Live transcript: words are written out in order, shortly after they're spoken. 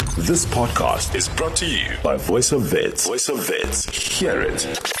This podcast is brought to you by Voice of Vets. Voice of Vets. Hear it.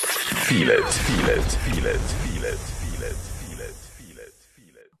 Feel it. Feel it. Feel it. Feel it. Feel it. Feel it. Feel it.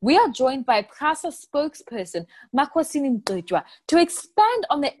 Feel it. We are joined by PRASA spokesperson Makhosini Mgitywa to expand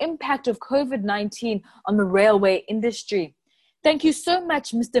on the impact of COVID-19 on the railway industry. Thank you so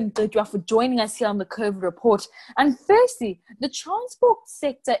much, Mr. Mgitywa, for joining us here on the COVID Report. And firstly, the transport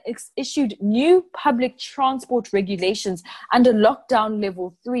sector issued new public transport regulations under lockdown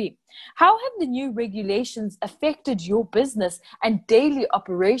level 3. How have the new regulations affected your business and daily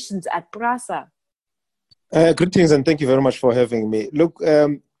operations at PRASA? Greetings and thank you very much for having me. Look,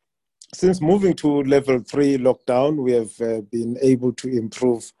 since moving to level 3 lockdown, we have been able to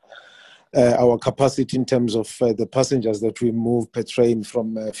improve our capacity in terms of the passengers that we move per train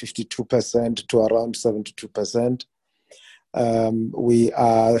from 52% to around 72%. We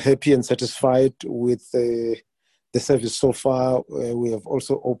are happy and satisfied with the service so far. We have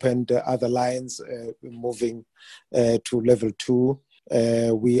also opened other lines moving to level 2.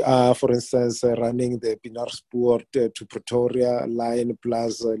 We are, for instance, running the Pienaarsport to Pretoria line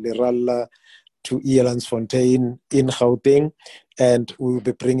plus Leralla to Elandsfontein in Gauteng, and we will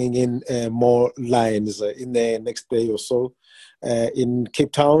be bringing in more lines in the next day or so. In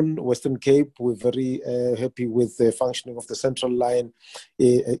Cape Town, Western Cape, we're very happy with the functioning of the Central Line,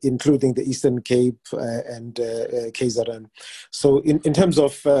 including the Eastern Cape and KZN. So in terms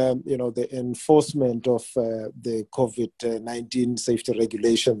of the enforcement of the COVID-19 safety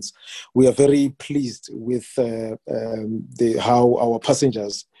regulations, we are very pleased with how our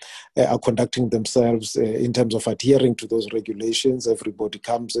passengers are conducting themselves in terms of adhering to those regulations. Everybody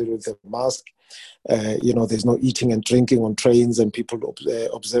comes in with a mask. There's no eating and drinking on trains, and people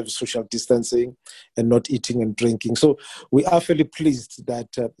observe social distancing and not eating and drinking. So we are fairly pleased that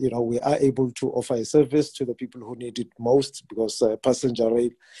we are able to offer a service to the people who need it most, because passenger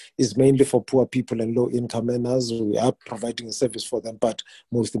rail is mainly for poor people and low-income earners. We are providing a service for them, but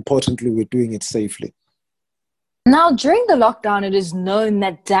most importantly, we're doing it safely. Now, during the lockdown, it is known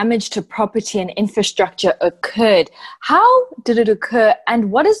that damage to property and infrastructure occurred. How did it occur,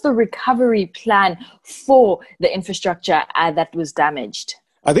 and what is the recovery plan for the infrastructure that was damaged?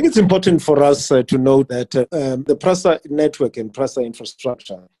 I think it's important for us to know that the PRASA network and PRASA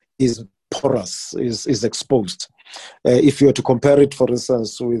infrastructure is porous, is exposed. If you were to compare it, for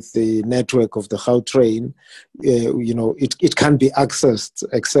instance, with the network of the Gautrain, it can't be accessed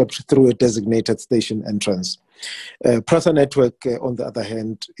except through a designated station entrance. PRASA network, on the other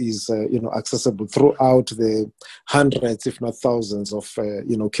hand, is accessible throughout the hundreds, if not thousands, of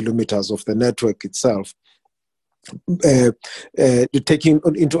kilometers of the network itself. Taking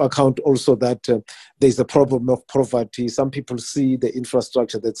into account also that there's a problem of poverty. Some people see the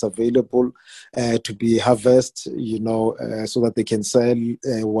infrastructure that's available to be harvested, so that they can sell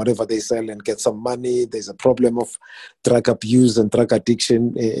whatever they sell and get some money. There's a problem of drug abuse and drug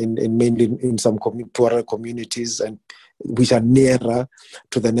addiction mainly in some poorer communities, and which are nearer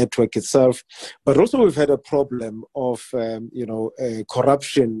to the network itself. But also we've had a problem of,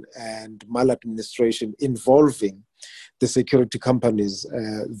 corruption and maladministration involving the security companies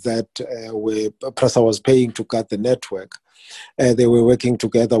that PRASA was paying to guard the network. They were working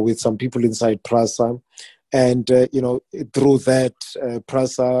together with some people inside PRASA. And, through that,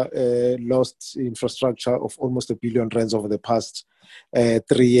 PRASA lost infrastructure of almost R1 billion over the past 3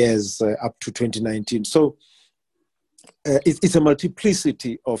 years up to 2019. So, it's a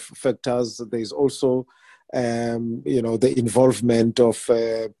multiplicity of factors. There's also, the involvement of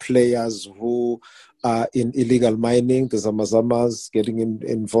players who are in illegal mining. The Zamazamas getting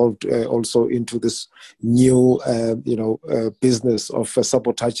involved also into this new, business of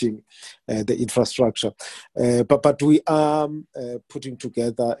sabotaging the infrastructure. But we are putting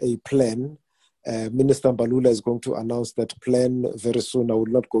together a plan. Minister Mbalula is going to announce that plan very soon. I will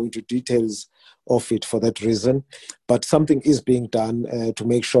not go into details of it for that reason, but something is being done to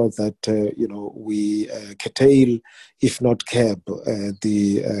make sure that we curtail, if not curb,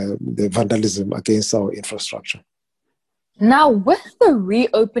 the vandalism against our infrastructure. Now, with the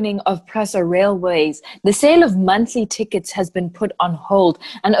reopening of PRASA railways, the sale of monthly tickets has been put on hold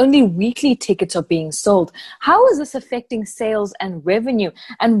and only weekly tickets are being sold. How is this affecting sales and revenue,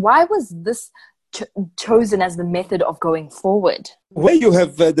 and why was this chosen as the method of going forward? Where you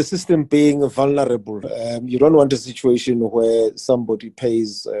have the system being vulnerable, you don't want a situation where somebody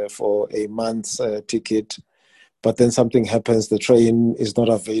pays for a month's ticket, but then something happens, the train is not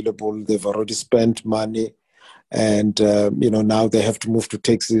available, they've already spent money, and now they have to move to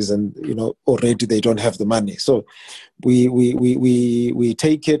taxis, and already they don't have the money. So we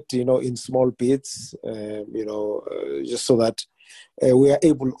take it in small bits, just so that we are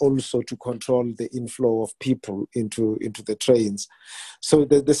able also to control the inflow of people into the trains. So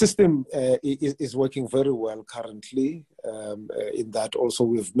the system is working very well currently. In that also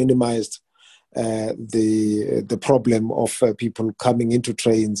we've minimized the problem of people coming into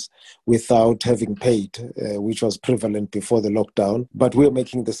trains without having paid, which was prevalent before the lockdown. But we're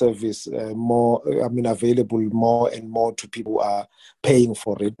making the service available more and more to people who are paying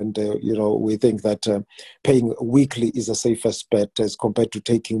for it. And, we think that paying weekly is a safest bet as compared to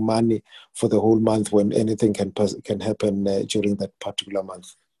taking money for the whole month when anything can happen during that particular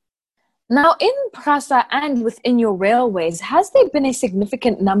month. Now, in PRASA and within your railways, has there been a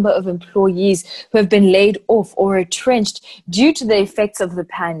significant number of employees who have been laid off or retrenched due to the effects of the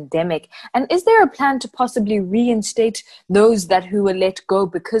pandemic? And is there a plan to possibly reinstate those who were let go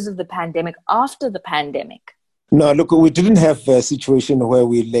because of the pandemic after the pandemic? No, look, we didn't have a situation where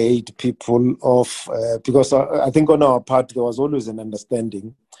we laid people off because I think on our part there was always an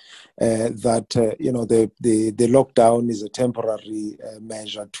understanding that the lockdown is a temporary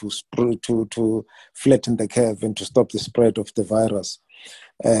measure to flatten the curve and to stop the spread of the virus.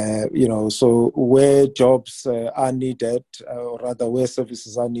 So where jobs are needed, or rather where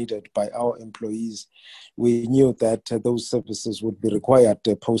services are needed by our employees, we knew that those services would be required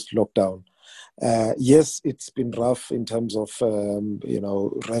post-lockdown. Yes, it's been rough in terms of,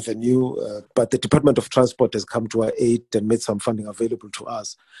 revenue, but the Department of Transport has come to our aid and made some funding available to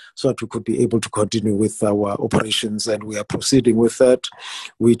us so that we could be able to continue with our operations, and we are proceeding with that.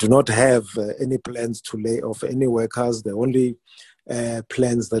 We do not have any plans to lay off any workers. The only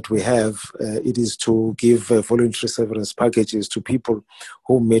plans that we have, it is to give voluntary severance packages to people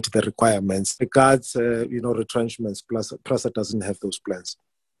who meet the requirements. Regards, retrenchments, plus PRASA doesn't have those plans.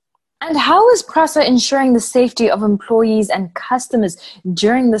 And how is PRASA ensuring the safety of employees and customers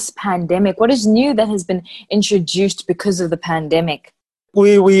during this pandemic? What is new that has been introduced because of the pandemic?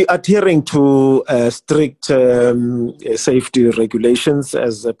 We adhering to strict safety regulations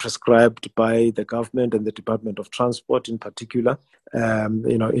as prescribed by the government and the Department of Transport in particular.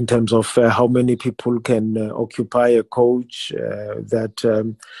 In terms of how many people can occupy a coach,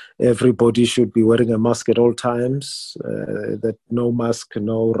 that everybody should be wearing a mask at all times, that no mask,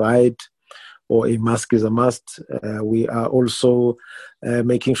 no ride, or a mask is a must. We are also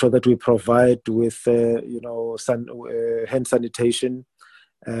making sure that we provide with hand sanitation.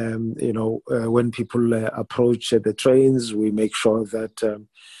 When people approach the trains, we make sure that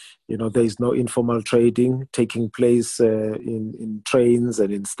there is no informal trading taking place in trains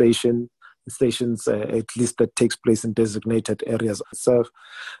and in stations, at least that takes place in designated areas itself,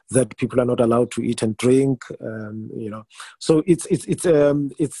 that people are not allowed to eat and drink. So it's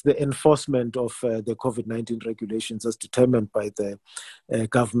the enforcement of the COVID-19 regulations as determined by the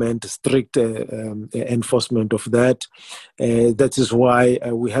government, strict enforcement of that. That is why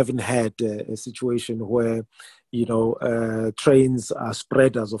we haven't had a situation where trains are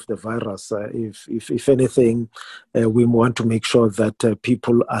spreaders of the virus. If anything, we want to make sure that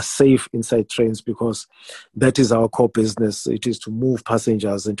people are safe inside trains, because that is our core business. It is to move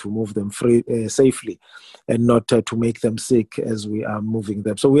passengers and to move them safely, and not to make them sick as we are moving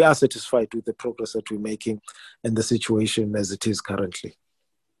them. So we are satisfied with the progress that we're making and the situation as it is currently.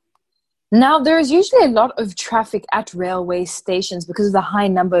 Now, there is usually a lot of traffic at railway stations because of the high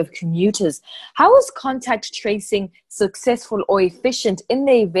number of commuters. How is contact tracing successful or efficient in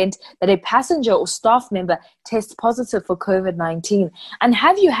the event that a passenger or staff member tests positive for COVID-19? And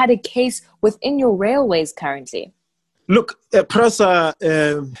have you had a case within your railways currently? Look, PRASA,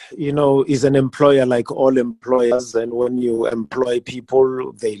 is an employer like all employers, and when you employ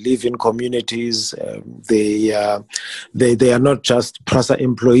people, they live in communities. They are not just PRASA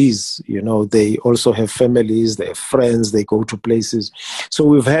employees. They also have families, they have friends, they go to places. So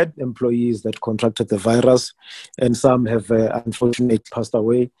we've had employees that contracted the virus, and some have unfortunately passed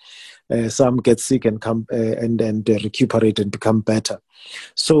away. Some get sick and come and recuperate and become better.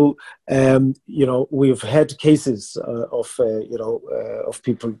 So, we've had cases of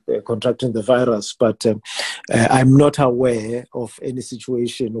people contracting the virus, but I'm not aware of any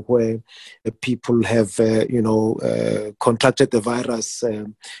situation where people have, contracted the virus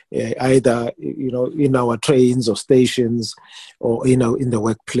either, in our trains or stations or, in the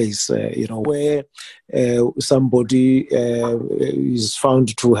workplace, where somebody is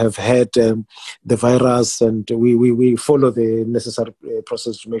found to have had the virus, and we follow the necessary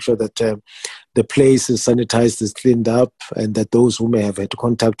process to make sure that the place is sanitized, is cleaned up, and that those who may have had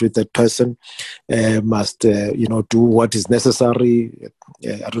contact with that person must, do what is necessary.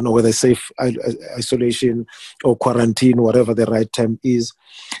 I don't know whether safe isolation or quarantine, whatever the right term is,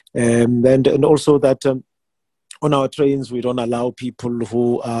 and also that On our trains, we don't allow people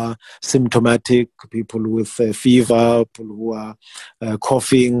who are symptomatic, people with fever, people who are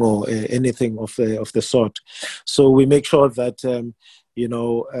coughing or anything of the sort. So we make sure that,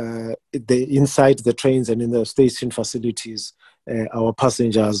 inside the trains and in the station facilities, our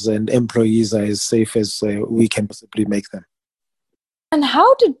passengers and employees are as safe as we can possibly make them. And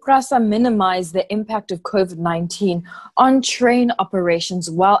how did PRASA minimize the impact of COVID-19 on train operations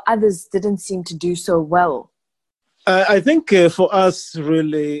while others didn't seem to do so well? I think for us,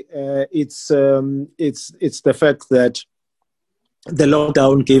 really, it's the fact that the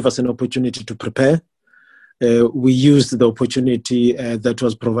lockdown gave us an opportunity to prepare. We used the opportunity that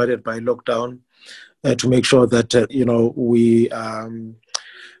was provided by lockdown to make sure that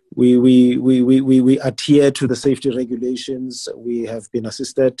we adhere to the safety regulations. We have been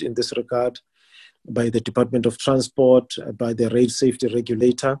assisted in this regard by the Department of Transport, by the Rail Safety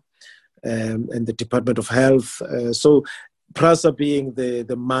Regulator, and the Department of Health. So PRASA, being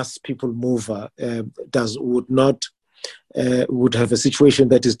the mass people mover, would have a situation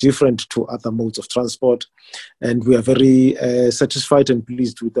that is different to other modes of transport. And we are very satisfied and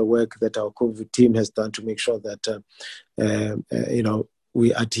pleased with the work that our COVID team has done to make sure that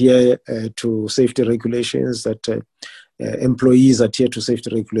we adhere to safety regulations, that employees adhere to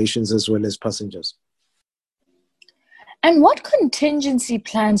safety regulations as well as passengers. And what contingency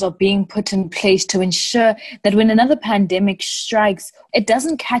plans are being put in place to ensure that when another pandemic strikes, it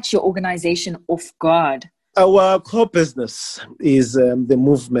doesn't catch your organization off guard? Our core business is the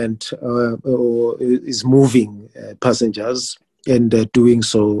movement or is moving passengers and doing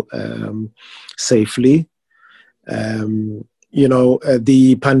so safely. The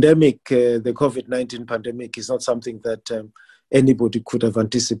pandemic, the COVID-19 pandemic, is not something that anybody could have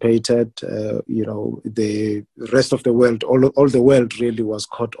anticipated. The rest of the world, all the world really was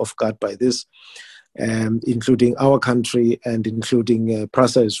caught off guard by this, including our country and including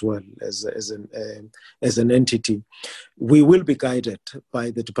PRASA as well as an entity. We will be guided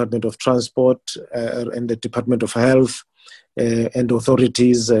by the Department of Transport and the Department of Health and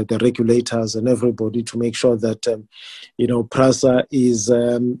authorities, the regulators and everybody, to make sure that PRASA is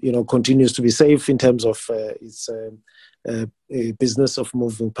continues to be safe in terms of its business of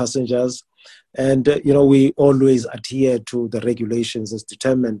moving passengers. And we always adhere to the regulations as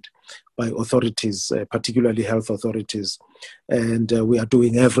determined by authorities, particularly health authorities. And we are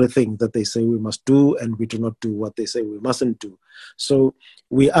doing everything that they say we must do, and we do not do what they say we mustn't do. So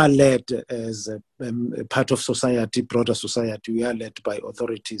we are led as a part of society, broader society. We are led by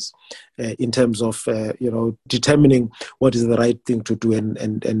authorities in terms of determining what is the right thing to do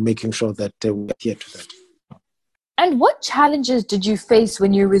and making sure that we adhere to that. And what challenges did you face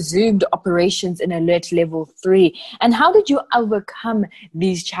when you resumed operations in Alert Level 3? And how did you overcome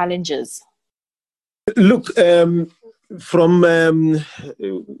these challenges? Look, from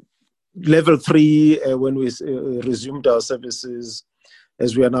Level 3, when we resumed our services,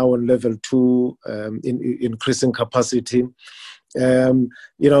 as we are now on Level 2, in increasing capacity,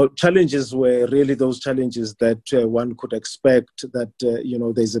 challenges were really those challenges that one could expect, that,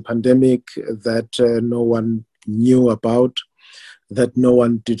 there's a pandemic that no one knew about, that no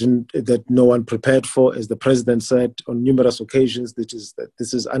one prepared for. As the president said on numerous occasions, that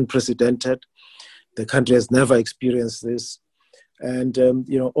this is unprecedented. The country has never experienced this. And,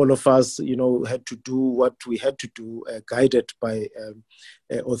 all of us, had to do what we had to do, guided by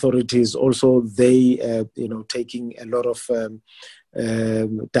authorities. Also, they, taking a lot of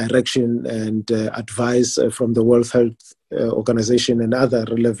direction and advice from the World Health Organization and other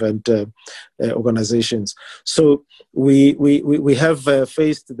relevant organizations. So we have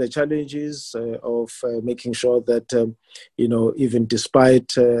faced the challenges of making sure that, even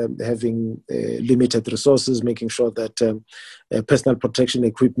despite having limited resources, making sure that personal protection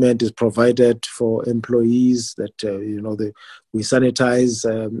equipment is provided for employees, that, we sanitize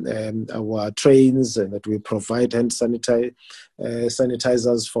our trains, and that we provide hand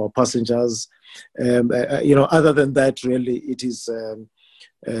sanitizers for passengers. Other than that, really, it is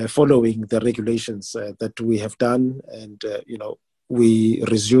following the regulations that we have done. And, we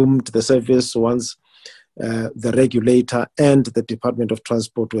resumed the service once the regulator and the Department of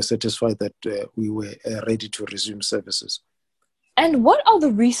Transport were satisfied that we were ready to resume services. And what are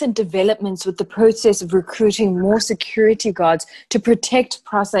the recent developments with the process of recruiting more security guards to protect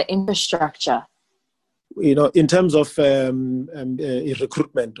PRASA infrastructure? In terms of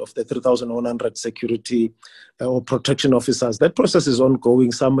recruitment of the 3,100 security or protection officers, that process is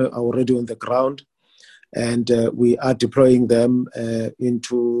ongoing. Some are already on the ground, and we are deploying them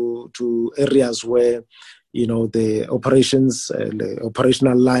into areas where, the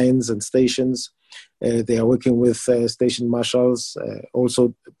operational lines and stations They are working with station marshals.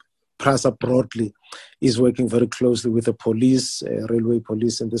 Also, PRASA broadly is working very closely with the police, railway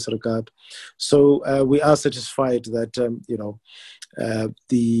police in this regard. So we are satisfied that,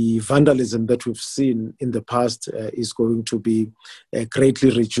 the vandalism that we've seen in the past is going to be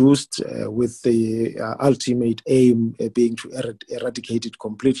greatly reduced, with the ultimate aim being to eradicate it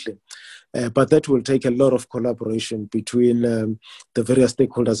completely. But that will take a lot of collaboration between the various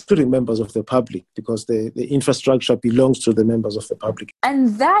stakeholders, including members of the public, because the infrastructure belongs to the members of the public.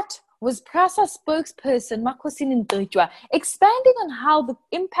 And that was PRASA spokesperson Makhosini Mgitywa expanding on how the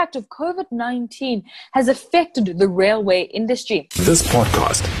impact of COVID-19 has affected the railway industry. This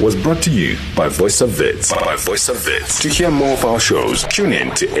podcast was brought to you by Voice of Wits. To hear more of our shows, tune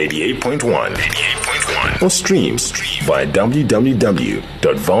in to 88.1 or stream via www.vfm.co.za.